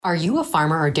Are you a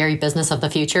farmer or dairy business of the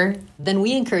future? Then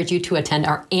we encourage you to attend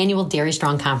our annual Dairy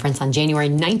Strong Conference on January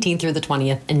 19th through the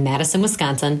 20th in Madison,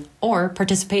 Wisconsin, or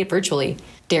participate virtually.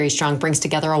 Dairy Strong brings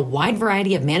together a wide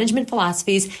variety of management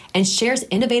philosophies and shares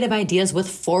innovative ideas with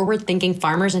forward-thinking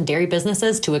farmers and dairy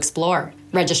businesses to explore.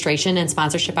 Registration and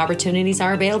sponsorship opportunities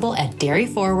are available at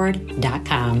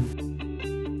dairyforward.com.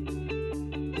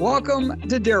 Welcome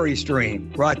to Dairy Stream,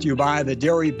 brought to you by the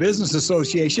Dairy Business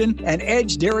Association and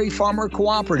Edge Dairy Farmer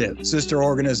Cooperative, sister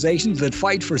organizations that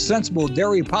fight for sensible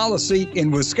dairy policy in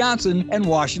Wisconsin and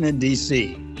Washington,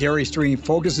 D.C. Dairy Stream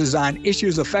focuses on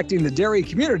issues affecting the dairy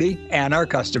community and our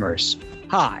customers.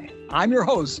 Hi, I'm your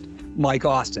host, Mike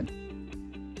Austin.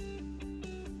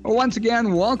 Well, once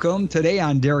again, welcome. Today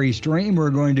on Dairy Stream, we're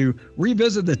going to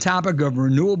revisit the topic of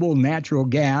renewable natural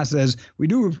gas as we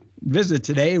do visit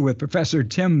today with Professor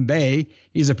Tim Bay.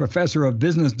 He's a professor of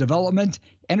business development,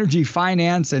 energy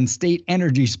finance, and state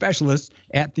energy specialist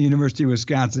at the University of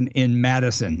Wisconsin in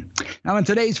Madison. Now, in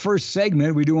today's first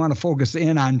segment, we do want to focus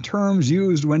in on terms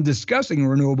used when discussing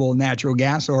renewable natural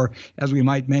gas, or as we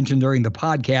might mention during the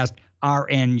podcast,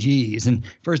 RNGs. And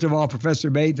first of all, Professor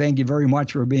Bay, thank you very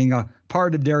much for being a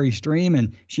part of Dairy Stream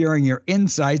and sharing your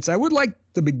insights. I would like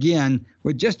to begin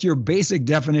with just your basic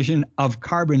definition of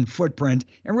carbon footprint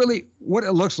and really what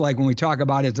it looks like when we talk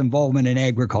about its involvement in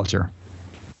agriculture.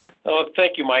 Oh,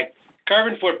 thank you, Mike.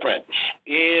 Carbon footprint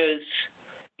is,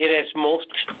 in its most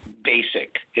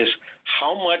basic, is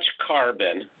how much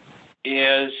carbon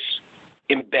is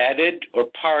embedded or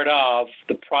part of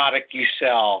the product you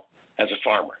sell as a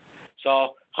farmer.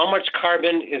 So how much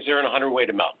carbon is there in a 100-weight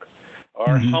of milk?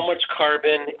 Or how much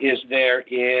carbon is there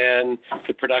in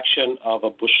the production of a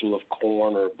bushel of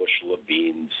corn or a bushel of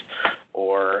beans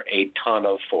or a ton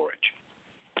of forage?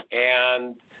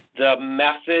 And the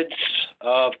methods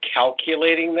of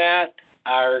calculating that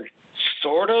are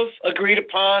sort of agreed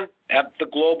upon at the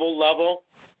global level.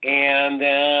 And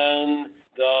then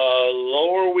the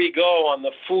lower we go on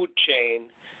the food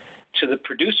chain to the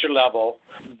producer level,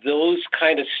 those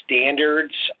kind of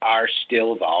standards are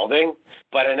still evolving.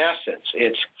 But in essence,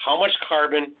 it's how much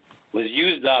carbon was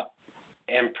used up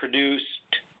and produced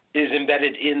is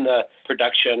embedded in the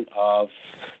production of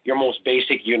your most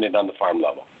basic unit on the farm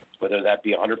level, whether that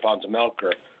be 100 pounds of milk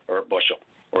or a bushel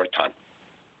or a ton.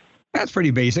 That's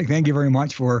pretty basic. Thank you very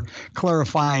much for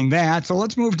clarifying that. So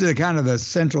let's move to kind of the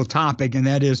central topic, and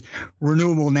that is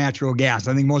renewable natural gas.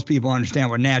 I think most people understand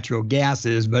what natural gas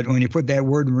is, but when you put that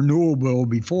word renewable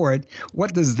before it,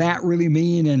 what does that really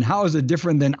mean, and how is it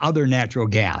different than other natural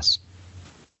gas?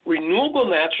 Renewable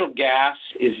natural gas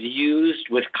is used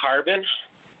with carbon,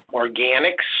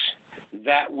 organics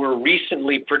that were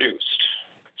recently produced.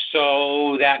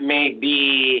 So that may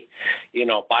be,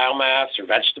 biomass or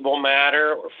vegetable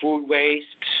matter or food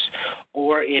wastes,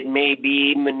 or it may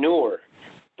be manure.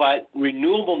 But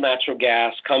renewable natural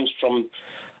gas comes from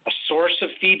a source of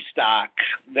feedstock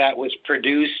that was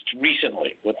produced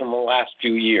recently, within the last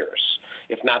few years,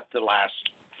 if not the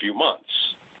last few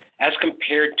months, as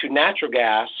compared to natural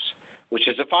gas, which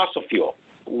is a fossil fuel,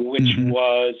 which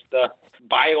was the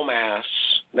biomass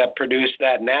that produced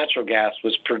that natural gas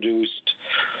was produced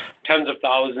tens of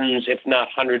thousands, if not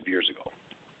hundreds of years ago.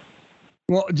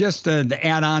 Well, just to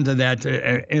add on to that,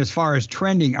 as far as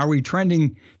trending, are we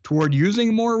trending toward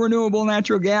using more renewable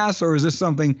natural gas, or is this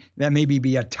something that maybe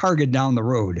be a target down the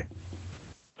road?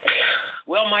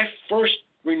 Well, my first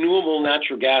renewable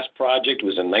natural gas project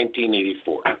was in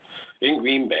 1984 in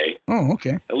Green Bay. Oh,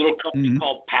 okay. A little company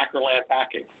called Packerland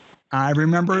Packing. I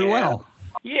remember it well.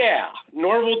 Yeah,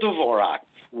 Norval Dvorak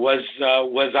was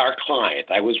our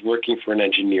client. I was working for an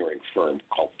engineering firm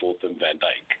called Fulton Van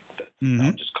Dyke.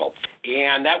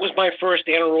 And that was my first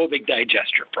anaerobic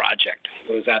digester project.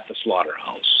 It was at the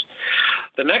slaughterhouse.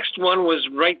 The next one was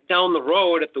right down the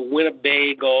road at the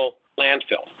Winnebago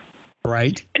landfill.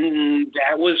 Right. And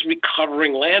that was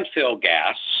recovering landfill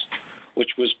gas,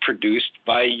 which was produced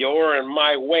by your and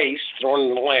my waste thrown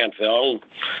in the landfill.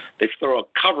 They throw a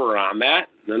cover on that,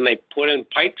 then they put in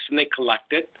pipes and they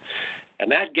collect it.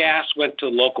 And that gas went to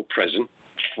the local prison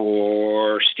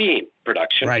for steam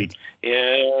production, right,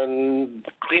 and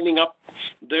cleaning up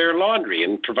their laundry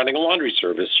and providing a laundry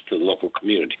service for the local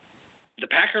community. The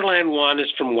Packerland one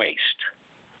is from waste.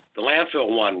 The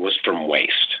landfill one was from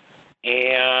waste.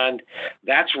 And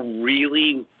that's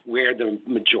really where the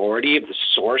majority of the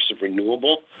source of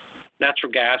renewable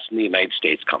natural gas in the United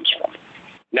States comes from.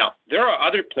 Now, there are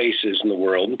other places in the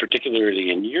world, and particularly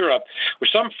in Europe, where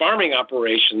some farming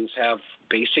operations have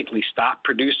basically stopped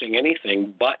producing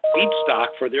anything but feedstock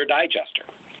for their digester.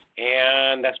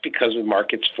 And that's because the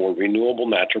markets for renewable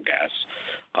natural gas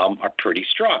are pretty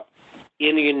strong.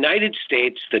 In the United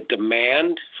States, the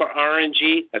demand for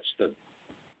RNG, that's the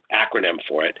acronym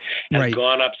for it, has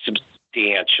gone up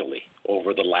substantially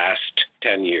over the last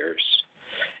 10 years.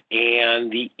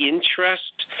 And the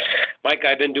interest, Mike,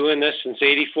 I've been doing this since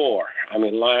 '84. I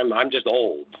mean, I'm just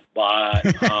old, but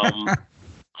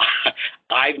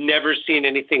I've never seen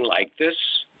anything like this.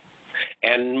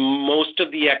 And most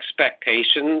of the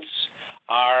expectations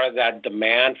are that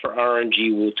demand for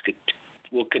RNG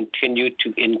will continue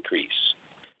to increase.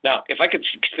 Now, if I could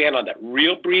expand on that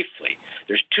real briefly,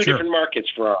 there's two different markets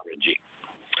for RNG.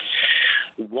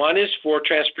 One is for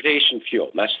transportation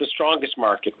fuel. That's the strongest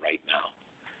market right now.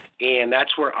 And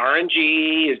that's where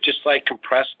RNG is just like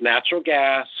compressed natural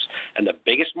gas. And the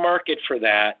biggest market for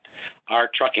that are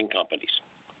trucking companies.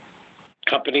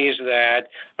 Companies that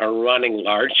are running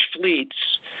large fleets.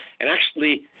 And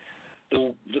actually,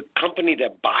 the company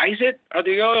that buys it are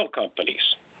the oil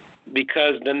companies,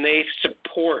 because then they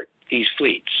support these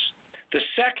fleets. The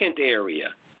second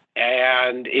area,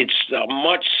 and it's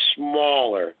much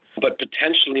smaller, but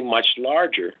potentially much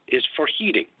larger, is for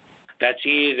heating. That's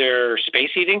either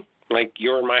space heating, like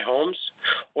your and my homes,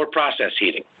 or process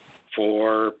heating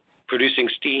for producing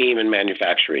steam and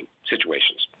manufacturing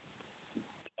situations.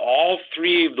 All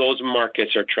three of those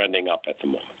markets are trending up at the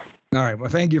moment. All right. Well,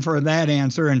 thank you for that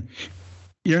answer. And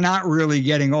you're not really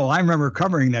getting old. I remember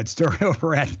covering that story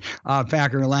over at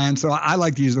Packer Land. So I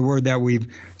like to use the word that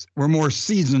we're more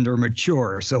seasoned or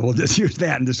mature. So we'll just use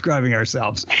that in describing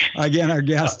ourselves. Again, our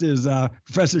guest is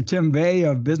Professor Tim Bay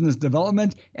of Business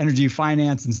Development, Energy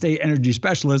Finance, and State Energy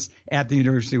Specialist at the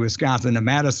University of Wisconsin in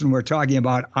Madison. We're talking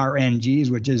about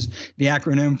RNGs, which is the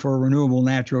acronym for Renewable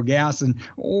Natural Gas. And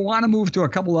we'll want to move to a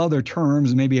couple other terms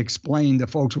and maybe explain to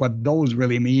folks what those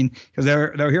really mean, because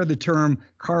they'll hear the term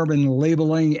carbon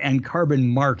labeling and carbon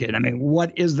market. I mean,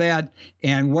 what is that,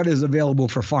 and what is available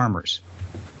for farmers?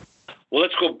 Well,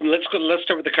 let's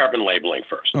start with the carbon labeling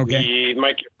first. Okay.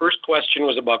 Mike, your first question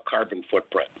was about carbon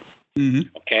footprint.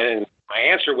 Mm-hmm. Okay, and my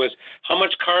answer was, how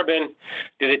much carbon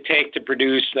did it take to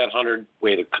produce that 100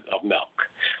 weight of milk?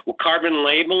 Well, carbon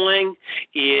labeling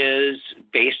is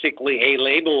basically a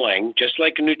labeling, just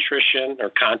like nutrition or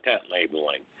content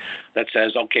labeling, that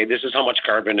says, okay, this is how much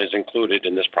carbon is included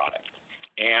in this product.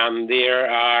 And there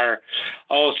are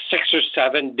 6 or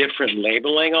 7 different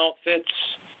labeling outfits.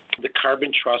 The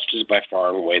Carbon Trust is by far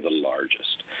and away the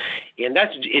largest. And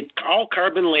that's it. All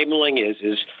carbon labeling is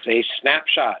a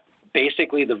snapshot,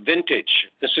 basically the vintage.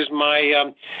 This is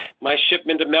my my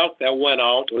shipment of milk that went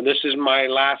out, or this is my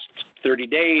last 30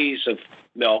 days of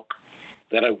milk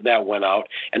that went out,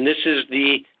 and this is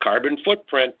the carbon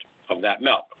footprint of that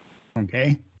milk.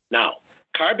 Okay. Now,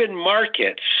 carbon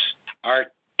markets are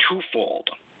twofold,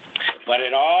 but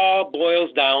it all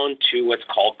boils down to what's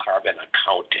called carbon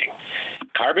accounting.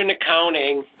 Carbon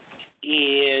accounting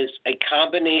is a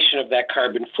combination of that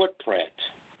carbon footprint,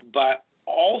 but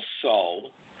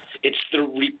also it's the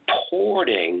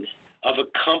reporting of a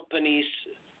company's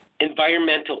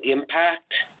environmental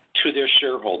impact to their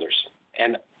shareholders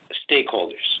and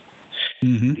stakeholders.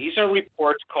 Mm-hmm. These are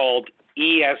reports called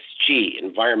ESG,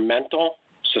 environmental,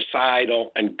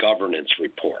 societal, and governance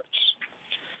reports.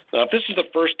 Now, if this is the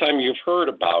first time you've heard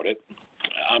about it,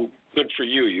 good for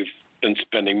you. You've been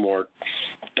spending more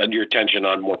of your attention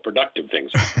on more productive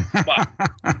things. But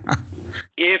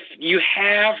if you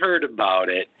have heard about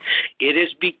it, it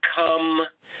has become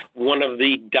one of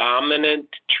the dominant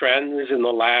trends in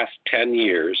the last 10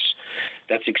 years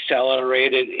that's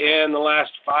accelerated in the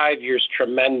last 5 years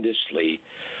tremendously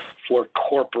for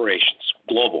corporations,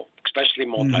 global, especially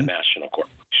multinational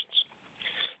corporations.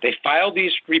 They file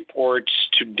these reports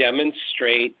to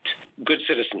demonstrate good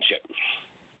citizenship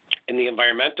in the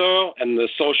environmental and the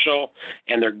social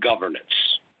and their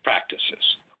governance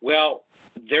practices. Well,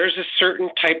 there's a certain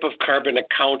type of carbon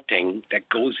accounting that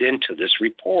goes into this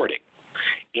reporting.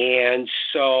 And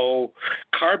so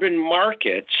carbon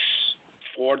markets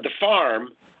for the farm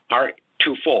are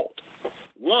twofold.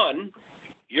 One,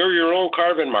 you're your own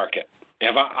carbon market.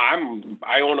 If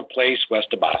I own a place west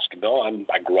of Boscoville.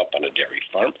 I grew up on a dairy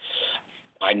farm.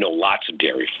 I know lots of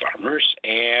dairy farmers,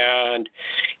 and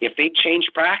if they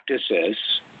change practices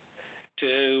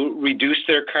to reduce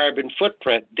their carbon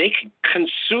footprint, they can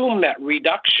consume that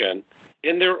reduction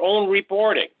in their own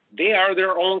reporting. They are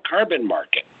their own carbon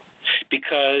market.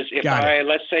 Because if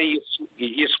let's say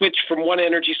you switch from one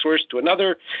energy source to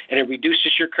another and it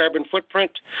reduces your carbon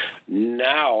footprint,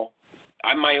 now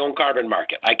I'm my own carbon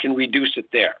market. I can reduce it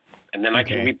there, and then I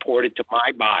can report it to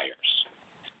my buyers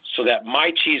so that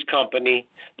my cheese company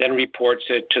then reports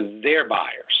it to their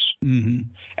buyers. Mm-hmm.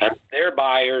 And their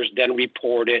buyers then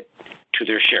report it to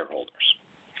their shareholders.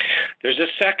 There's a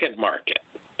second market.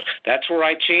 That's where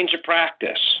I change a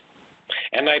practice.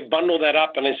 And I bundle that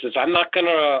up and I says, I'm not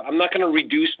gonna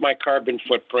reduce my carbon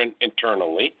footprint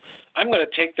internally. I'm going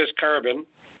to take this carbon,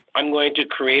 I'm going to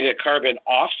create a carbon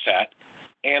offset,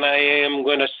 and I am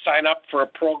going to sign up for a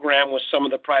program with some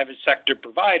of the private sector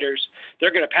providers.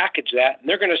 They're going to package that, and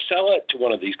they're going to sell it to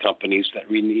one of these companies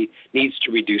that needs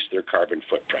to reduce their carbon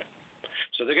footprint.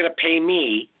 So they're going to pay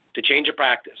me to change a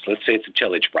practice. Let's say it's a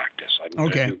tillage practice. I'm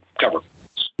going to do cover crops.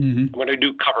 I'm going to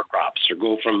do cover crops or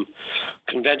go from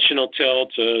conventional till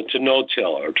to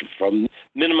no-till, or from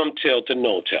minimum till to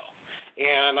no-till.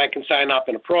 And I can sign up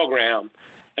in a program,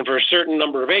 and for a certain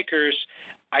number of acres,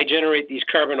 I generate these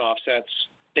carbon offsets.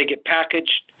 They get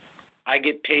packaged. I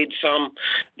get paid some.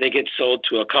 They get sold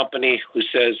to a company who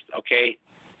says, okay,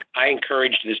 I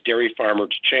encouraged this dairy farmer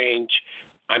to change.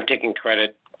 I'm taking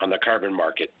credit on the carbon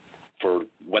market for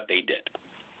what they did.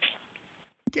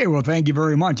 Okay, well, thank you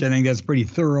very much. I think that's pretty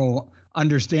thorough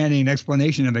understanding and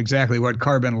explanation of exactly what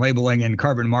carbon labeling and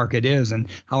carbon market is and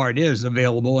how it is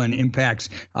available and impacts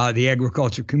the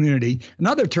agriculture community.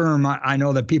 Another term I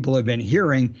know that people have been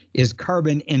hearing is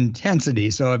carbon intensity.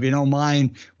 So if you don't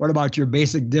mind, what about your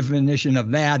basic definition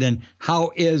of that, and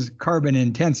how is carbon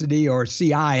intensity, or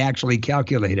CI, actually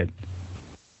calculated?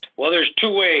 Well, there's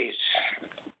two ways.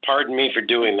 Pardon me for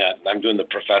doing that. I'm doing the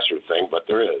professor thing, but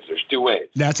there's two ways.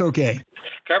 That's okay.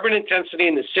 Carbon intensity,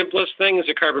 and the simplest thing, is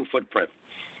a carbon footprint.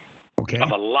 Okay.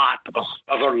 Of a lot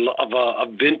of a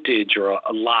vintage or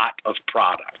a lot of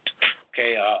product.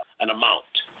 Okay, an amount.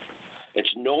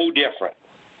 It's no different.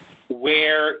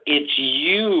 Where it's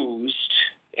used,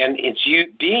 and it's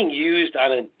being used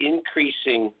on an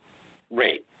increasing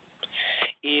rate,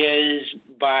 is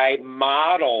by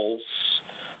models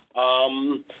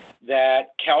that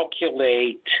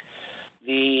calculate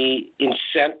the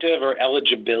incentive or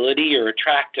eligibility or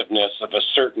attractiveness of a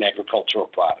certain agricultural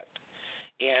product.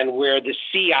 And where the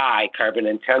CI, carbon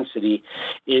intensity,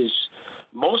 is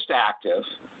most active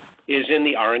is in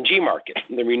the RNG market,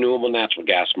 the renewable natural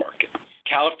gas market.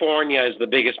 California is the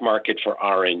biggest market for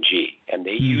RNG, and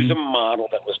they use a model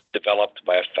that was developed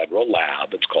by a federal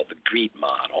lab. It's called the GREET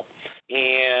model.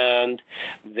 And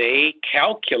they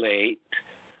calculate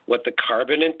what the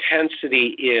carbon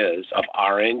intensity is of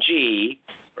RNG,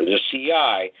 or the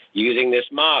CI, using this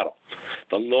model.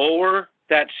 The lower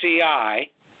that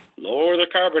CI, lower the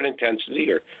carbon intensity,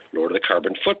 or lower the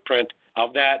carbon footprint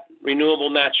of that renewable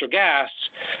natural gas,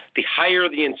 the higher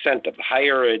the incentive, the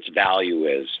higher its value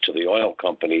is to the oil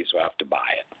companies who have to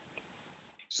buy it.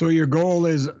 So your goal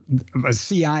is a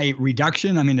CI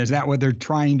reduction? I mean, is that what they're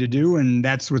trying to do, and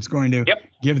that's what's going to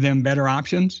give them better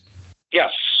options?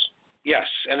 Yes.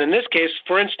 And in this case,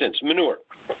 for instance, manure.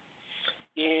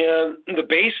 And the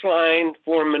baseline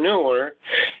for manure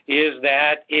is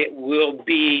that it will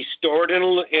be stored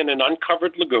in an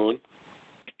uncovered lagoon,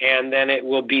 and then it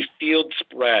will be field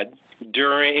spread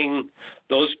during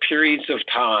those periods of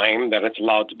time that it's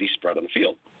allowed to be spread on the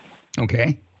field.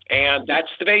 Okay. And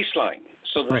that's the baseline.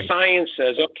 So the science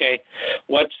says, okay,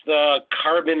 what's the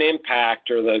carbon impact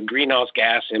or the greenhouse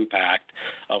gas impact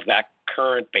of that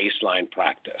current baseline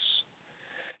practice?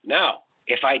 Now,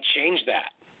 if I change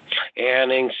that,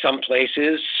 and in some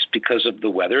places, because of the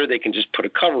weather, they can just put a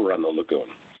cover on the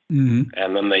lagoon,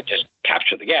 and then they just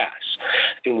capture the gas.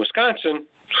 In Wisconsin,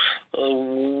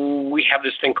 we have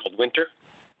this thing called winter.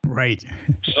 Right.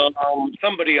 So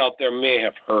somebody out there may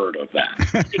have heard of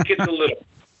that. It gets a little.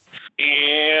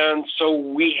 And so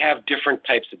we have different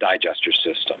types of digester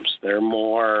systems. They're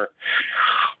more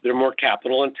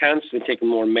capital intense. They take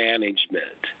more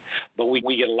management, but we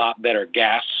get a lot better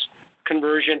gas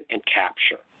conversion and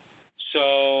capture.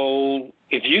 So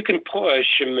if you can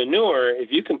push a manure,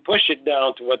 if you can push it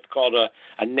down to what's called a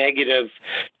negative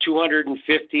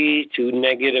 250 to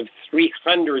negative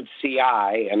 300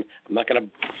 CI, and I'm not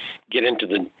going to get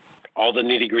into all the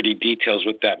nitty-gritty details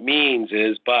what that means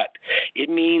is, but it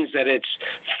means that it's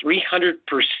 300%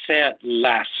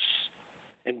 less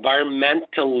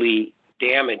environmentally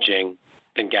damaging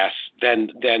than gas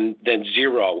than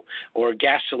zero, or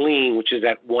gasoline, which is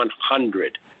at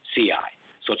 100 CI.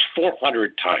 So it's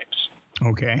 400 times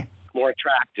more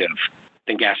attractive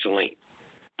than gasoline.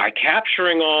 By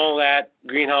capturing all that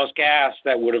greenhouse gas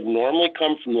that would have normally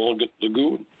come from the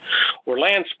lagoon or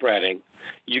land spreading,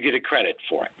 you get a credit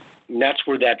for it. And that's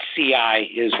where that CI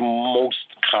is most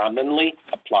commonly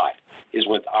applied, is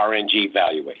with RNG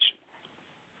valuation.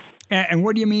 And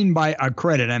what do you mean by a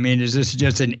credit? I mean, is this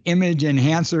just an image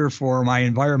enhancer for my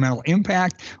environmental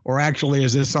impact, or actually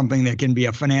is this something that can be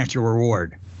a financial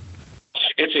reward?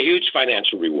 It's a huge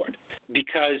financial reward,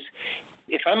 because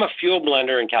if I'm a fuel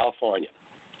blender in California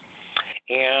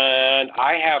And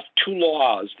I have two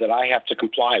laws that I have to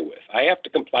comply with. I have to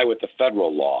comply with the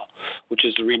federal law, which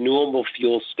is the Renewable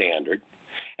Fuel Standard,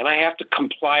 and I have to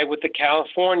comply with the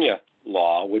California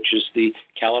law, which is the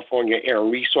California Air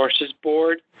Resources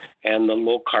Board and the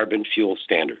Low Carbon Fuel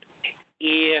Standard.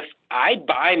 If I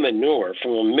buy manure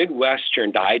from a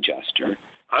Midwestern digester,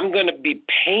 I'm going to be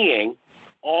paying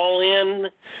all in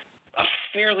a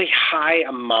fairly high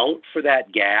amount for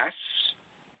that gas.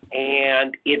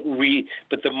 And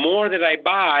but the more that I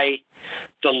buy,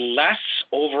 the less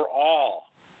overall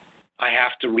I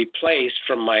have to replace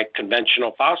from my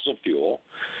conventional fossil fuel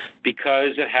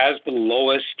because it has the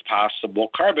lowest possible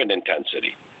carbon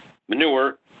intensity.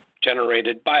 Manure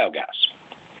generated biogas.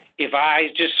 If I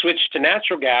just switch to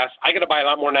natural gas, I got to buy a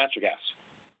lot more natural gas.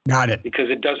 Got it. Because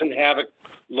it doesn't have a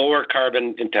lower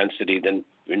carbon intensity than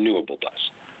renewable does.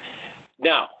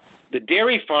 Now, the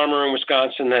dairy farmer in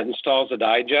Wisconsin that installs a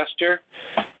digester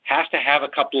has to have a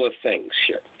couple of things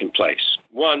here in place.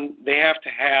 One, they have to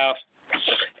have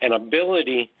an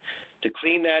ability to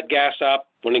clean that gas up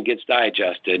when it gets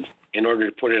digested in order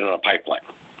to put it on a pipeline.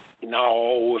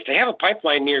 Now, if they have a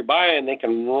pipeline nearby and they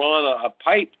can run a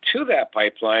pipe to that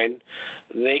pipeline,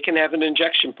 they can have an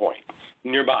injection point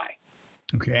nearby.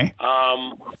 Okay.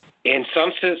 In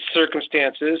some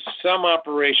circumstances, some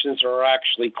operations are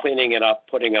actually cleaning it up,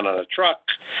 putting it on a truck,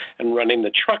 and running the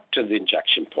truck to the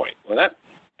injection point. Well,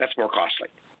 that's more costly.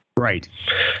 Right.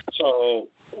 So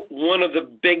one of the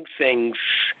big things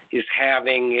is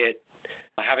having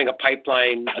a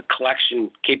pipeline, a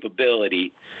collection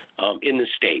capability in the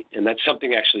state, and that's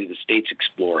something actually the state's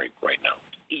exploring right now.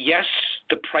 Yes,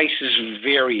 the price is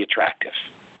very attractive.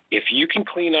 If you can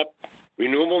clean up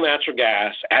renewable natural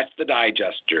gas at the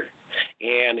digester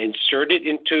and insert it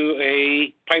into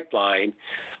a pipeline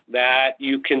that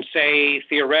you can say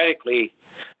theoretically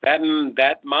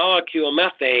that molecule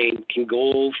methane can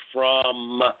go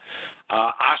from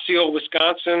Osseo,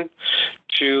 Wisconsin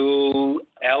to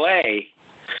LA.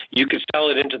 You could sell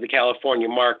it into the California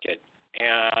market,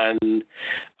 and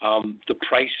the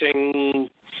pricing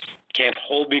can't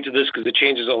hold me to this because it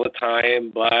changes all the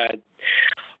time, but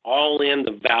all in,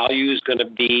 the value is going to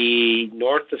be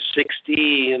north of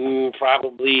 $60 and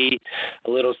probably a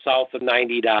little south of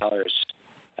 $90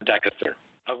 a decatherm,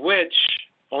 of which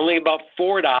only about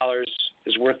 $4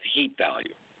 is worth the heat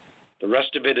value. The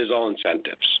rest of it is all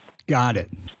incentives. Got it.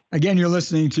 Again, you're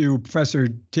listening to Professor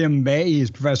Tim Bay. He's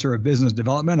professor of business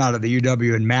development out of the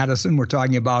UW in Madison. We're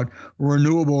talking about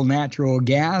renewable natural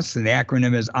gas, and the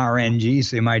acronym is RNG,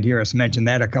 so you might hear us mention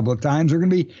that a couple of times. We're going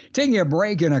to be taking a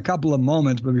break in a couple of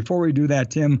moments, but before we do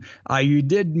that, Tim, you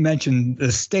did mention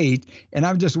the state, and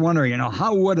I'm just wondering,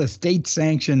 how would a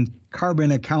state-sanctioned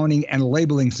carbon accounting and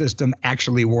labeling system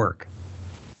actually work?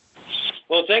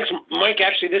 Well, thanks, Mike.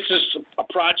 Actually, this is a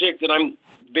project that I'm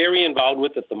very involved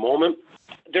with at the moment.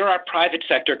 There are private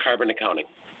sector carbon accounting.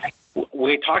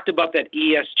 We talked about that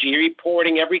ESG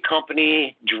reporting. Every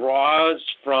company draws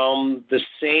from the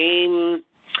same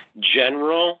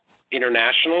general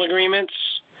international agreements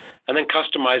and then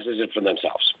customizes it for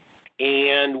themselves.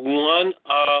 And one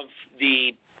of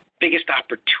the biggest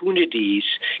opportunities,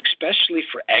 especially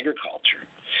for agriculture,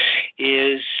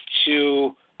 is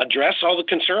to address all the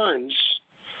concerns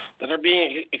that are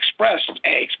being expressed,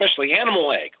 especially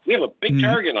animal ag. We have a big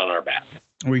target on our back.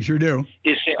 We sure do.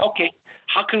 Is say, okay,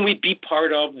 how can we be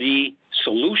part of the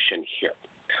solution here?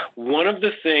 One of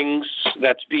the things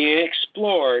that's being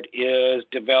explored is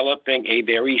developing a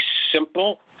very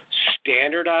simple,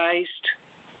 standardized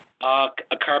a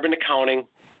carbon accounting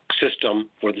system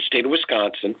for the state of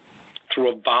Wisconsin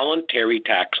through a voluntary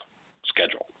tax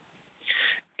schedule.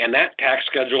 And that tax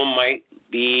schedule might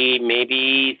be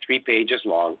maybe 3 pages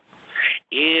long.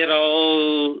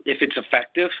 If it's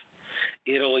effective,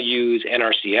 it'll use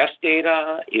NRCS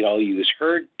data, it'll use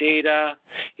herd data,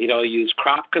 it'll use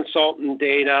crop consultant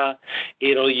data,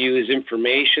 it'll use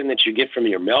information that you get from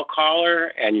your milk hauler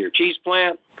and your cheese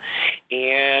plant,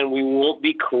 and we won't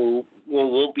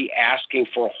be asking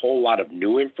for a whole lot of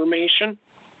new information.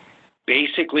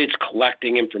 Basically, it's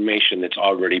collecting information that's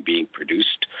already being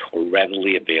produced or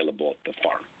readily available at the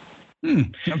farm.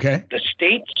 Okay. The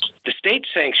state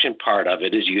sanctioned part of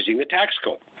it is using the tax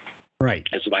code. Right.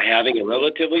 And so by having a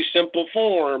relatively simple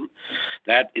form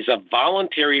that is a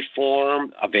voluntary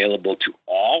form available to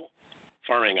all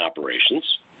farming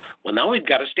operations, well, now we've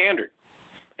got a standard.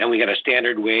 And we got a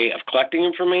standard way of collecting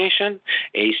information,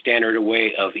 a standard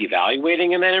way of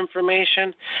evaluating that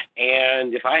information,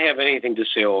 and if I have anything to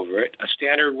say over it, a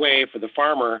standard way for the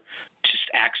farmer to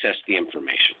access the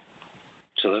information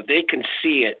so that they can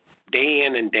see it day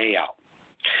in and day out.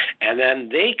 And then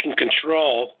they can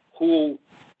control who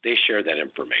they share that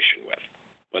information with,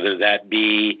 whether that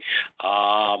be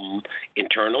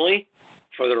internally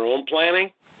for their own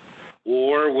planning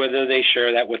or whether they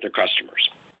share that with their customers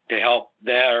to help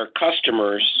their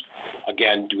customers,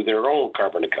 again, do their own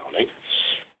carbon accounting.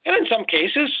 And in some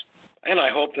cases, and I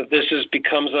hope that this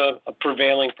becomes a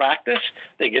prevailing practice,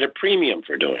 they get a premium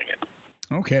for doing it.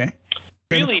 Okay.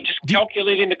 Really just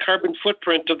calculating the carbon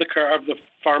footprint of the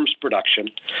farm's production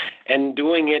and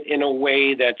doing it in a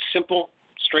way that's simple,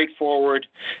 straightforward,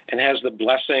 and has the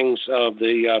blessings of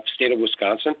the state of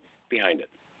Wisconsin behind it.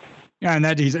 Yeah, and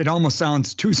it almost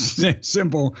sounds too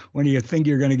simple when you think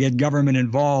you're going to get government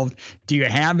involved. Do you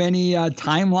have any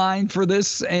timeline for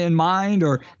this in mind,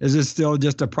 or is this still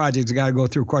just a project that's got to go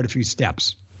through quite a few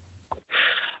steps?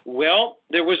 Well,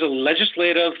 there was a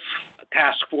legislative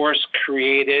task force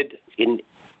created in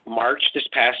March this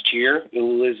past year.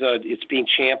 It's being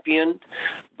championed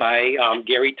by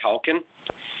Gary Tolkien.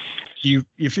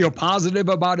 You feel positive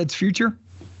about its future?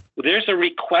 There's a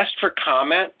request for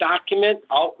comment document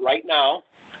out right now.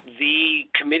 The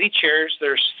committee chairs,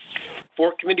 there's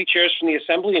 4 committee chairs from the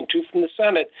Assembly and 2 from the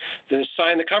Senate that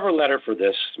signed the cover letter for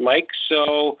this, Mike.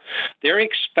 So they're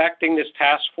expecting this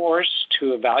task force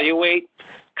to evaluate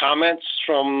comments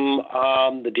from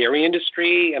the dairy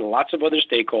industry and lots of other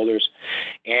stakeholders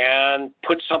and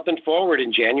put something forward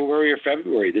in January or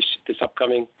February this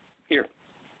upcoming year.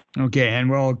 Okay, and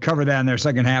we'll cover that in their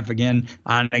second half again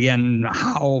on,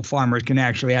 how farmers can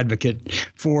actually advocate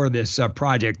for this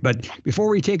project. But before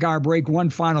we take our break, one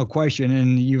final question,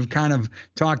 and you've kind of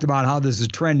talked about how this is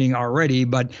trending already,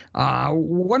 but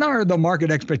what are the market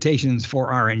expectations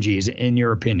for RNGs, in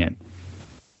your opinion?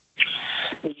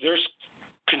 There's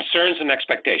concerns and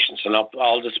expectations, and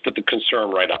I'll just put the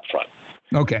concern right up front.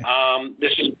 Okay.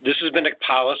 This has been a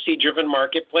policy-driven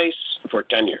marketplace for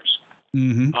 10 years.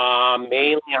 Mm-hmm.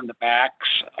 Mainly on the backs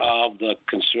of the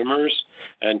consumers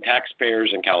and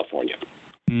taxpayers in California.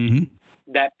 Mm-hmm.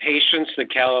 That patience the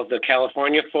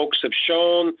California folks have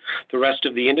shown the rest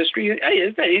of the industry,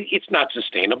 it's not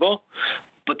sustainable,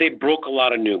 but they broke a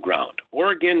lot of new ground.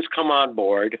 Oregon's come on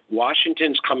board.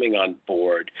 Washington's coming on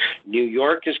board. New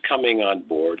York is coming on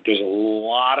board. There's a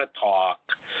lot of talk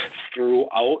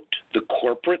throughout the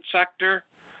corporate sector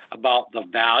about the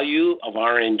value of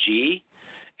RNG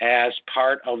as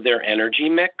part of their energy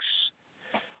mix.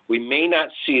 We may not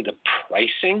see the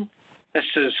pricing that's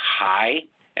as high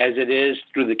as it is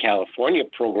through the California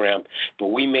program, but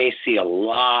we may see a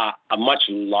much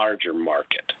larger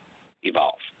market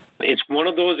evolve. It's one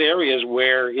of those areas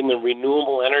where in the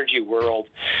renewable energy world,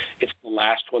 it's the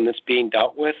last one that's being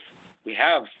dealt with. We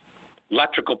have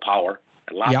electrical power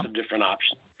and lots of different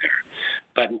options there.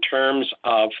 But in terms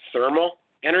of thermal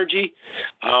energy,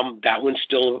 that one's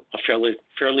still a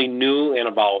fairly new and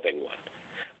evolving one.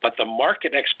 But the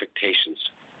market expectations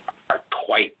are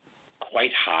quite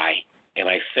high, and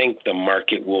I think the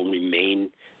market will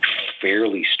remain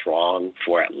fairly strong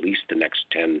for at least the next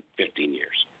 10, 15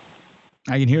 years.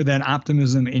 I can hear that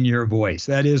optimism in your voice.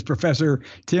 That is Professor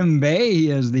Tim Bay. He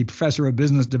is the Professor of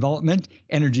Business Development,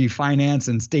 Energy Finance,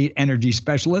 and State Energy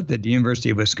Specialist at the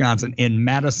University of Wisconsin in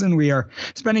Madison. We are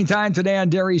spending time today on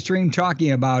Dairy Stream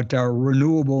talking about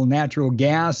renewable natural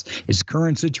gas, its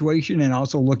current situation, and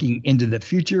also looking into the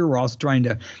future. We're also trying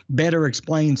to better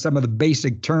explain some of the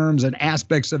basic terms and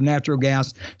aspects of natural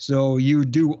gas so you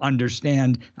do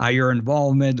understand your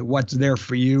involvement, what's there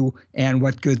for you, and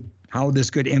how this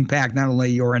could impact not only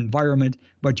your environment,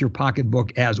 but your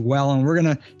pocketbook as well. And we're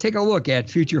going to take a look at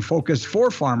future focus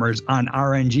for farmers on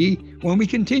RNG when we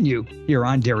continue here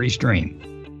on Dairy Stream.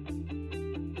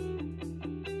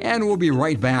 And we'll be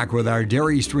right back with our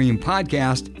Dairy Stream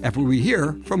podcast after we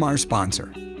hear from our sponsor.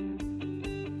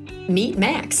 Meet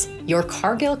Max, your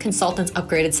Cargill Consultants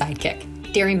upgraded sidekick.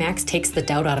 Dairy Max takes the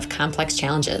doubt out of complex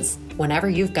challenges. Whenever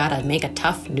you've got to make a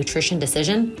tough nutrition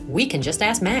decision, we can just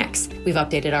ask Max. We've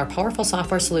updated our powerful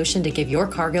software solution to give your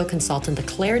Cargill consultant the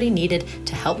clarity needed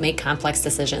to help make complex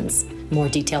decisions. More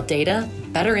detailed data,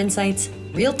 better insights,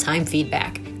 real-time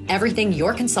feedback. Everything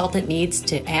your consultant needs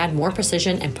to add more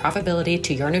precision and profitability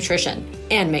to your nutrition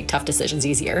and make tough decisions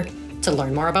easier. To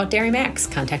learn more about Dairy Max,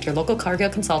 contact your local Cargill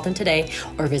consultant today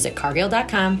or visit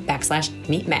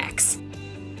cargill.com/meet Max.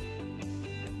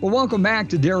 Well, welcome back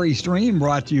to Dairy Stream,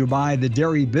 brought to you by the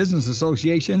Dairy Business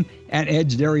Association and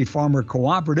Edge Dairy Farmer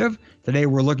Cooperative. Today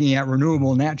we're looking at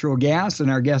renewable natural gas,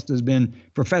 and our guest has been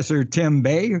Professor Tim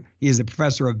Bay. He is a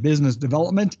professor of business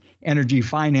development, energy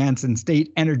finance, and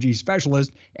state energy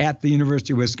specialist at the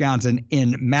University of Wisconsin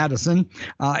in Madison.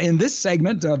 In this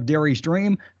segment of Dairy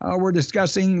Stream, we're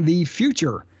discussing the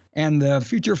future and the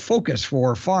future focus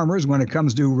for farmers when it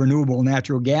comes to renewable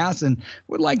natural gas. And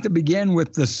would like to begin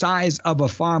with the size of a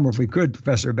farm, if we could,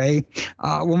 Professor Bay.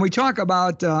 When we talk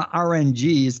about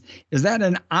RNGs, is that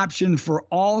an option for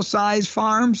all size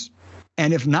farms?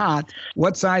 And if not,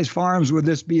 what size farms would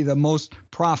this be the most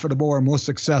profitable or most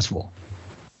successful?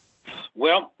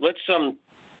 Well, let's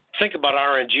think about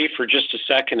RNG for just a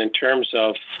second in terms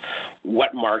of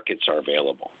what markets are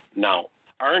available. Now,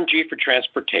 RNG for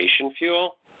transportation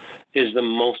fuel is the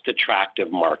most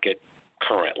attractive market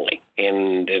currently.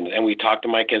 And we talked to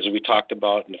Mike, as we talked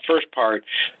about in the first part,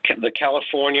 the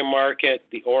California market,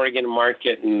 the Oregon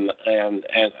market, and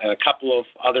a couple of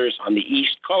others on the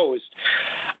East Coast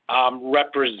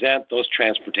represent those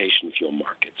transportation fuel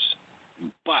markets.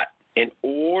 But in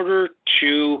order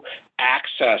to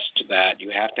access to that,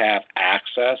 you have to have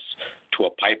access to a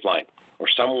pipeline or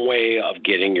some way of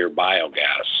getting your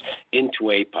biogas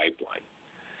into a pipeline.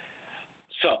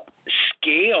 So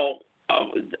scale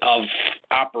of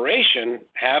operation,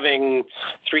 having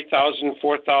 3,000,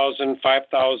 4,000,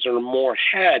 5,000 or more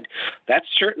head, that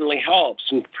certainly helps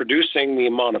in producing the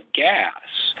amount of gas.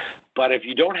 But if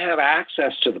you don't have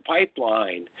access to the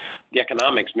pipeline, the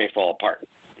economics may fall apart.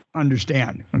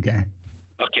 Understand. Okay.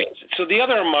 Okay. So the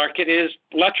other market is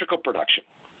electrical production.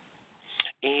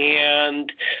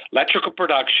 And electrical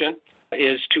production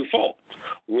is twofold.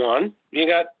 One, you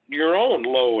got your own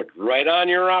load right on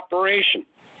your operation.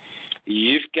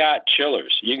 You've got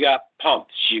chillers, you got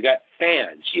pumps, you got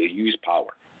fans, you use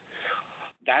power.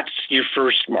 That's your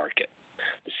first market.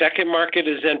 The second market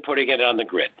is then putting it on the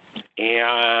grid.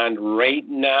 And right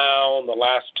now,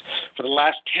 for the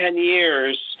last 10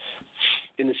 years,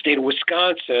 in the state of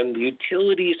Wisconsin, the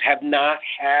utilities have not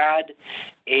had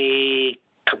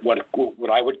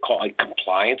what I would call a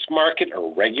compliance market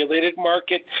or regulated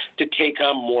market to take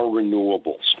on more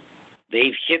renewables.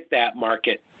 They've hit that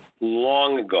market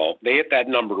long ago. They hit that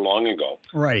number long ago.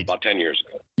 Right. About 10 years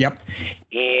ago. Yep.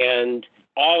 And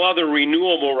all other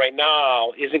renewable right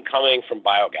now isn't coming from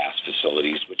biogas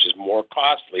facilities, which is more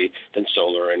costly than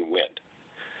solar and wind.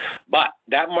 But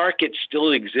that market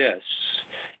still exists.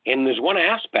 And there's one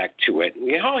aspect to it.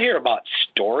 We all hear about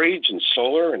storage and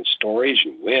solar and storage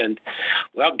and wind.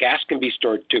 Well, gas can be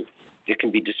stored too. It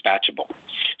can be dispatchable.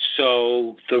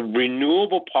 So the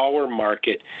renewable power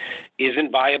market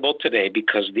isn't viable today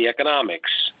because of the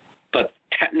economics. But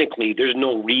technically, there's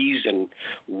no reason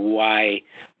why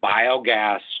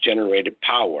biogas-generated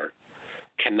power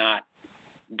cannot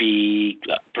be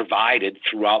provided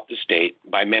throughout the state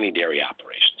by many dairy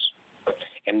operations.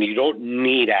 And you don't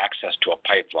need access to a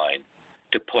pipeline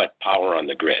to put power on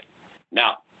the grid.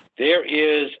 Now, there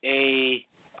is a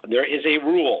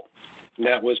rule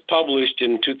that was published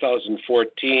in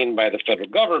 2014 by the federal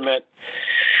government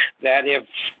that if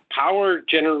power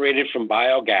generated from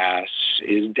biogas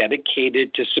is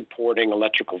dedicated to supporting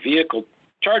electrical vehicle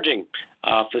charging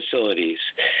facilities,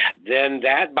 then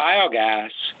that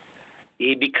biogas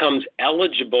it becomes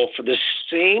eligible for the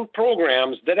same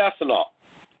programs that ethanol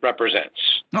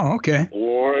represents. Oh, okay.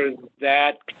 Or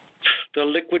that the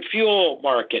liquid fuel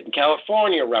market in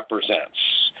California represents.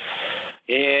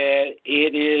 It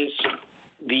is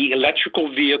the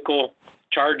electrical vehicle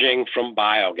charging from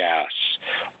biogas.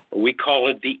 We call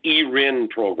it the eRIN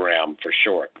program for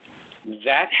short.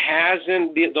 That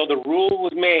hasn't, though the rule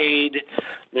was made,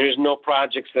 there's no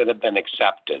projects that have been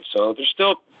accepted. So there's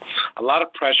still a lot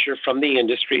of pressure from the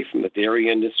industry, from the dairy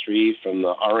industry, from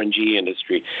the RNG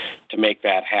industry to make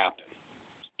that happen.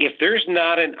 If there's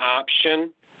not an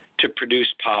option to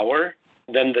produce power,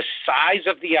 then the size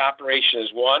of the operation is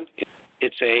one.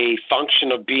 It's a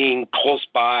function of being close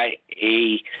by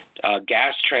a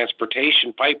gas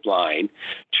transportation pipeline,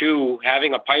 two,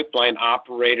 having a pipeline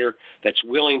operator that's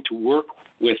willing to work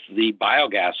with the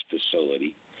biogas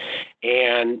facility,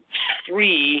 and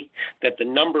three, that the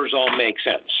numbers all make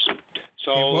sense.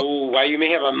 So while you may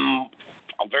have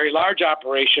a very large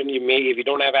operation, if you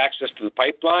don't have access to the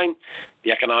pipeline,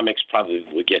 the economics probably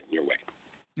will get in your way.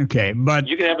 Okay, but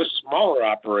you can have a smaller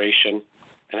operation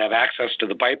and have access to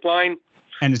the pipeline,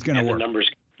 and it's going to work. The numbers,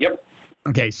 yep.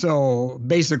 Okay, so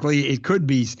basically it could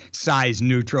be size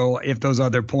neutral if those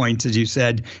other points, as you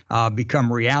said,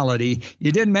 become reality.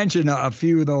 You did mention a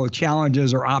few, though,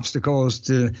 challenges or obstacles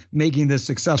to making this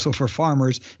successful for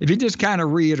farmers. If you just kind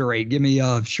of reiterate, give me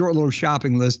a short little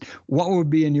shopping list, what would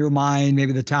be in your mind,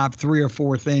 maybe the top 3 or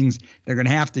 4 things they're going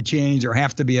to have to change or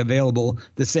have to be available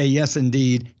to say, yes,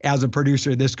 indeed, as a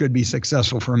producer, this could be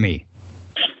successful for me?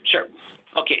 Sure.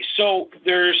 Okay, so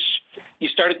there's you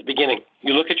start at the beginning.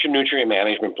 You look at your nutrient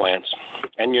management plans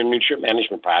and your nutrient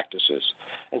management practices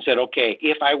and said, okay,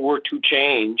 if I were to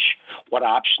change, what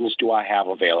options do I have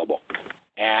available?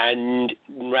 And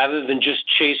rather than just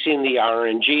chasing the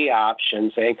RNG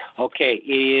option, saying, okay,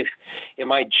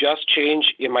 am I just chasing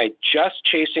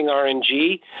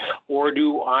RNG, or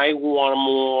do I want a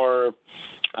more,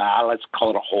 let's call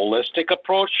it a holistic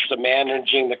approach to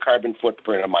managing the carbon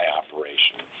footprint of my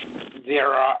operation?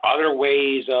 There are other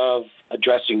ways of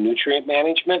addressing nutrient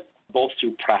management, both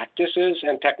through practices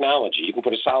and technology. You can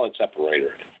put a solid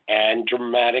separator in and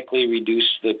dramatically reduce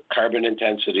the carbon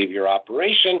intensity of your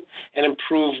operation and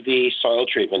improve the soil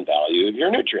treatment value of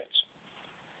your nutrients.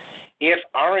 If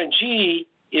RNG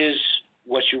is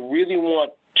what you really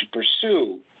want to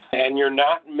pursue and you're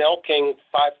not milking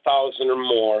 5,000 or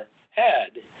more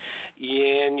head,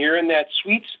 and you're in that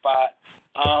sweet spot,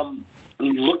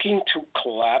 looking to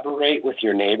collaborate with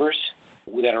your neighbors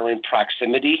that are in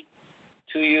proximity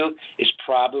to you is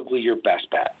probably your best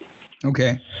bet.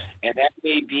 Okay. And that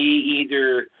may be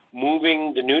either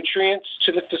moving the nutrients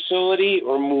to the facility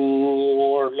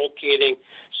or locating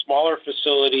smaller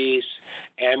facilities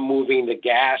and moving the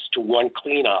gas to one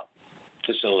cleanup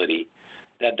facility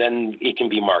that then it can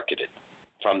be marketed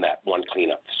from that one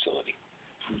cleanup facility.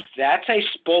 That's a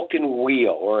spoken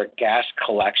wheel or a gas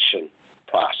collection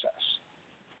process.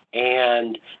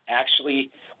 And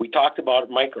actually, we talked about,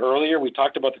 Mike, earlier, we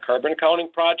talked about the carbon accounting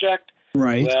project.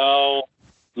 Right. Well,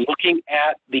 looking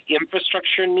at the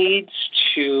infrastructure needs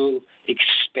to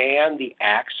expand the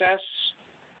access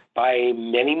by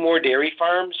many more dairy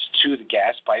farms to the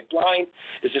gas pipeline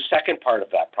is the second part of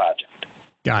that project.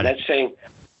 Got it. That's saying,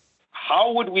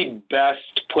 how would we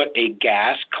best put a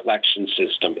gas collection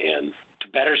system in to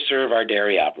better serve our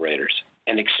dairy operators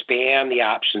and expand the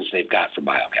options they've got for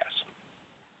biogas?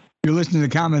 You're listening to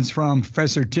comments from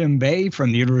Professor Tim Bay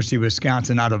from the University of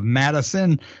Wisconsin out of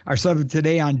Madison. Our subject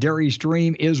today on Dairy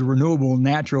Stream is renewable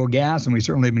natural gas, and we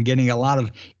certainly have been getting a lot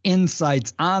of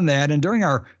insights on that. And during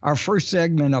our first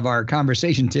segment of our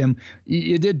conversation, Tim,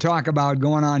 you did talk about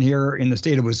going on here in the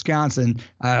state of Wisconsin,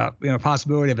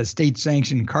 possibility of a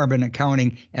state-sanctioned carbon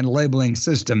accounting and labeling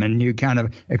system, and you kind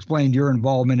of explained your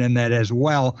involvement in that as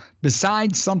well.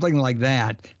 Besides something like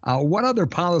that, what other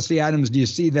policy items do you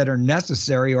see that are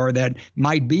necessary or that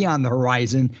might be on the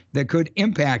horizon that could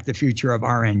impact the future of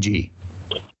RNG?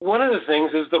 One of the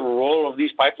things is the role of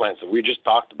these pipelines that we just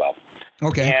talked about.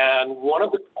 Okay. And one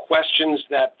of the questions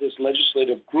that this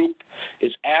legislative group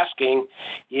is asking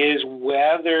is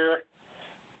whether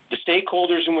the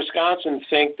stakeholders in Wisconsin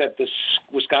think that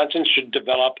Wisconsin should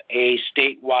develop a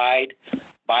statewide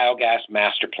biogas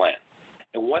master plan.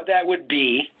 And what that would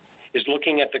be is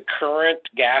looking at the current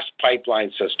gas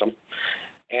pipeline system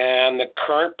and the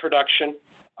current production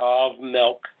of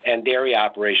milk and dairy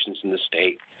operations in the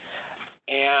state,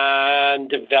 and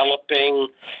developing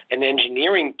an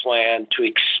engineering plan to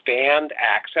expand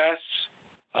access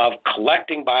of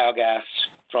collecting biogas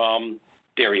from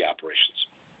dairy operations.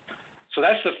 So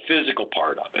that's the physical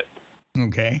part of it.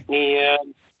 Okay.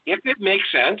 And if it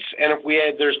makes sense, and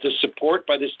if there's the support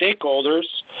by the stakeholders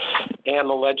and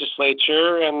the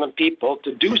legislature and the people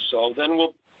to do so, then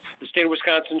the state of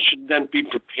Wisconsin should then be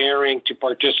preparing to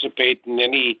participate in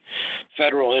any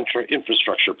federal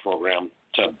infrastructure program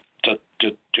to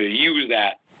use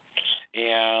that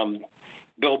and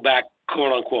build back,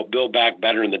 quote unquote, build back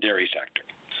better in the dairy sector.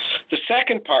 The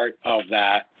second part of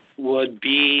that would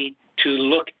be to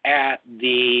look at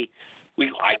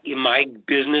in my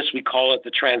business, we call it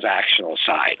the transactional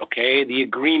side, okay? The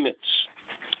agreements,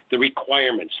 the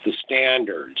requirements, the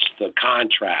standards, the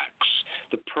contracts,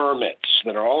 the permits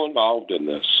that are all involved in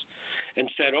this, and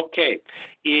said, okay,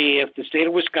 if the state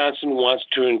of Wisconsin wants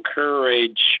to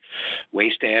encourage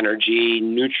waste energy,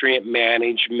 nutrient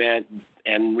management,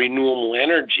 and renewable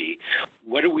energy,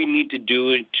 what do we need to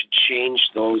do to change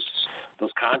those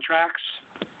contracts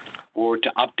or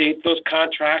to update those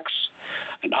contracts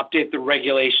and update the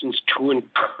regulations to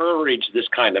encourage this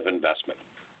kind of investment?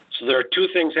 So there are two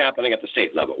things happening at the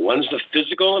state level. One's the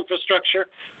physical infrastructure,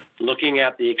 looking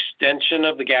at the extension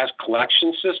of the gas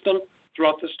collection system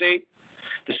throughout the state.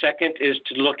 The second is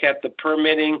to look at the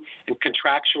permitting and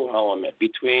contractual element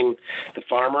between the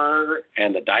farmer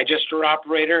and the digester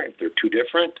operator, if they're two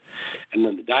different, and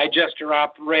then the digester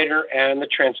operator and the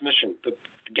transmission, the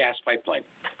gas pipeline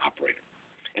operator,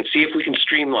 and see if we can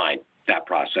streamline that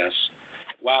process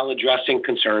while addressing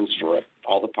concerns for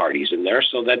all the parties in there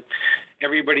so that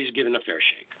everybody's given a fair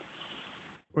shake.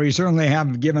 Well, you certainly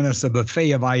have given us a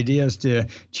buffet of ideas to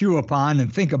chew upon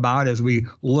and think about as we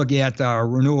look at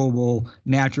renewable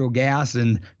natural gas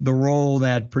and the role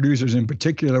that producers in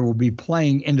particular will be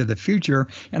playing into the future.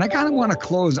 And I kind of want to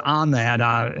close on that.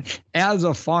 As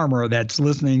a farmer that's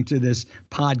listening to this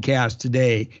podcast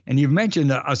today, and you've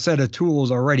mentioned a set of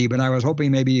tools already, but I was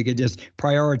hoping maybe you could just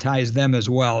prioritize them as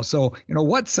well. So,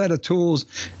 what set of tools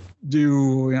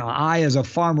do I as a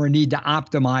farmer need to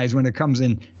optimize when it comes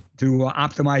in to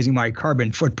optimizing my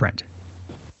carbon footprint?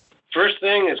 First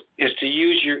thing is to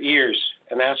use your ears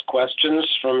and ask questions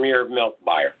from your milk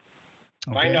buyer.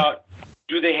 Okay. Find out,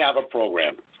 do they have a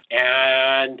program?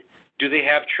 And do they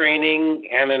have training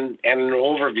and an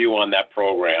overview on that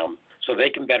program so they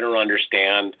can better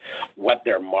understand what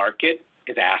their market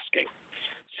is asking?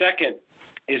 Second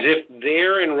is if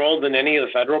they're enrolled in any of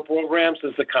the federal programs,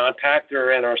 is to contact their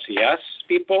NRCS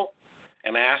people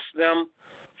and ask them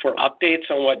for updates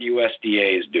on what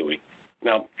USDA is doing.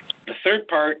 Now, the third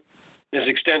part is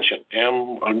extension.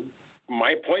 And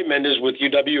my appointment is with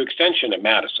UW Extension at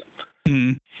Madison.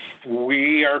 Mm-hmm.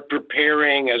 We are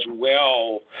preparing as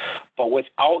well, but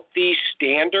without these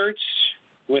standards,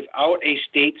 without a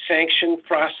state-sanctioned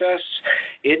process,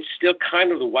 it's still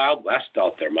kind of the Wild West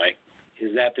out there, Mike,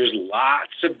 is that there's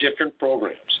lots of different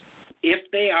programs.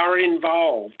 If they are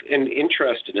involved and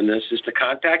interested in this, is to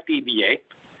contact EBA.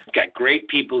 Got great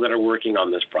people that are working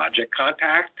on this project.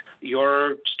 Contact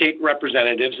your state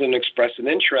representatives and express an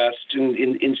interest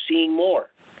in seeing more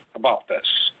about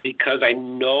this, because I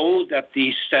know that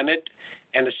the Senate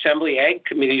and Assembly Ag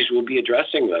committees will be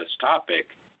addressing this topic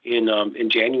in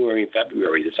January and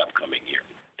February this upcoming year.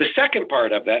 The second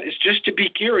part of that is just to be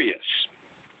curious.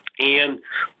 And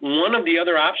one of the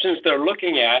other options they're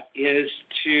looking at is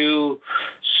to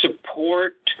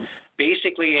support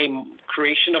basically a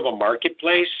creation of a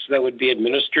marketplace that would be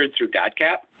administered through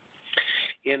GODCAP,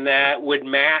 in that would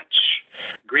match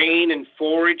grain and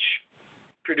forage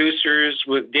producers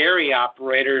with dairy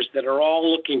operators that are all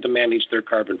looking to manage their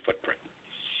carbon footprint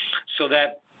so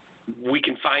that we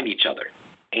can find each other.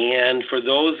 And for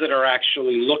those that are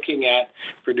actually looking at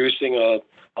producing a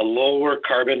lower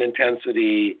carbon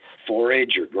intensity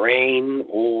forage or grain,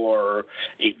 or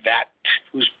a vet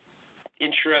who's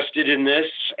interested in this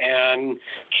and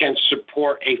can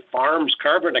support a farm's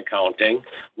carbon accounting,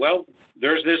 well,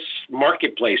 there's this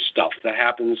marketplace stuff that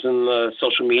happens in the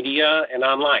social media and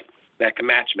online that can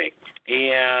matchmake.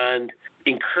 And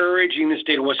encouraging the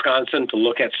state of Wisconsin to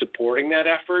look at supporting that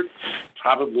effort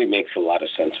probably makes a lot of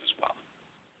sense as well.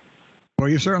 Well,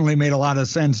 you certainly made a lot of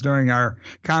sense during our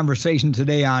conversation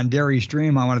today on Dairy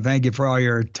Stream. I want to thank you for all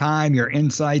your time, your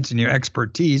insights, and your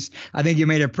expertise. I think you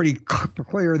made it pretty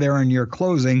clear there in your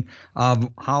closing of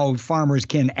how farmers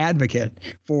can advocate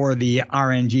for the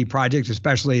RNG projects,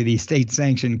 especially the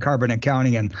state-sanctioned carbon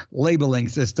accounting and labeling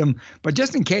system. But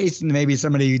just in case maybe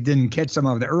somebody didn't catch some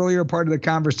of the earlier part of the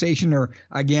conversation, or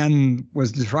again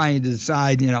was trying to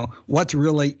decide, what's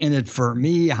really in it for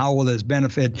me, how will this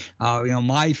benefit,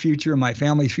 my future, my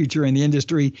family's future in the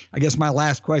industry. I guess my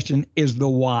last question is the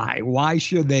why. Why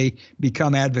should they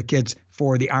become advocates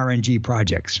for the RNG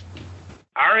projects?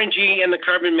 RNG and the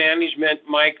carbon management,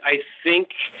 Mike, I think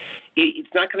it's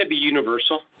not going to be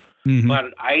universal,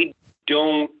 but I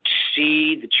don't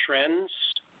see the trends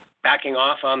backing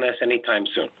off on this anytime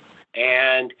soon.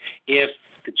 And if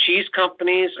the cheese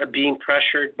companies are being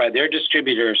pressured by their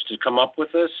distributors to come up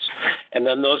with this, and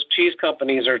then those cheese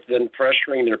companies are then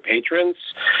pressuring their patrons,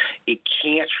 it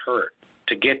can't hurt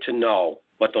to get to know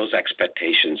what those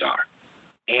expectations are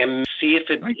and see if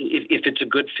it's a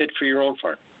good fit for your own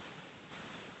farm.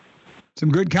 Some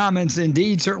good comments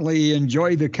indeed. Certainly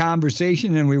enjoyed the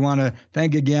conversation, and we want to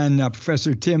thank again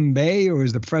Professor Tim Bay, who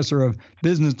is the Professor of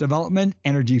Business Development,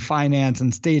 Energy Finance,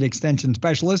 and State Extension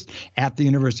Specialist at the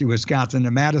University of Wisconsin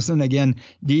in Madison. Again,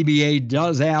 DBA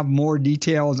does have more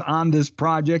details on this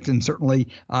project, and certainly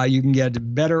you can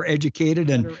get better educated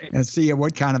and see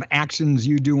what kind of actions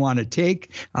you do want to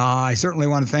take. I certainly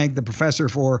want to thank the professor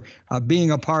for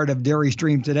being a part of Dairy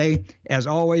Stream today. As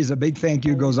always, a big thank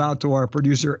you goes out to our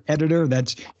producer editor.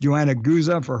 That's Joanna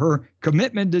Guza for her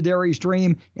commitment to Dairy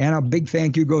Stream. And a big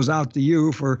thank you goes out to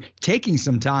you for taking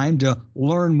some time to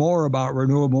learn more about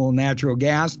renewable natural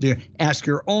gas, to ask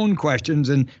your own questions,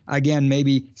 and again,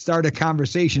 maybe start a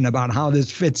conversation about how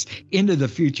this fits into the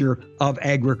future of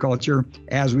agriculture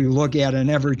as we look at an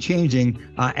ever-changing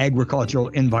agricultural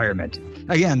environment.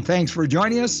 Again, thanks for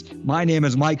joining us. My name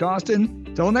is Mike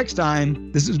Austin. Till next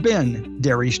time, this has been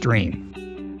Dairy Stream.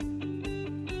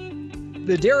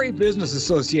 The Dairy Business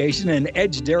Association and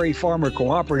Edge Dairy Farmer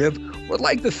Cooperative would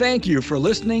like to thank you for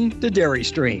listening to Dairy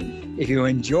Stream. If you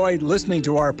enjoyed listening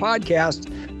to our podcast,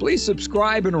 please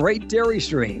subscribe and rate Dairy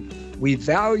Stream. We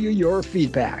value your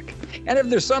feedback. And if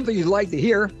there's something you'd like to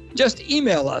hear, just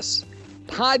email us,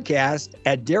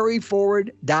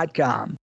 podcast@dairyforward.com.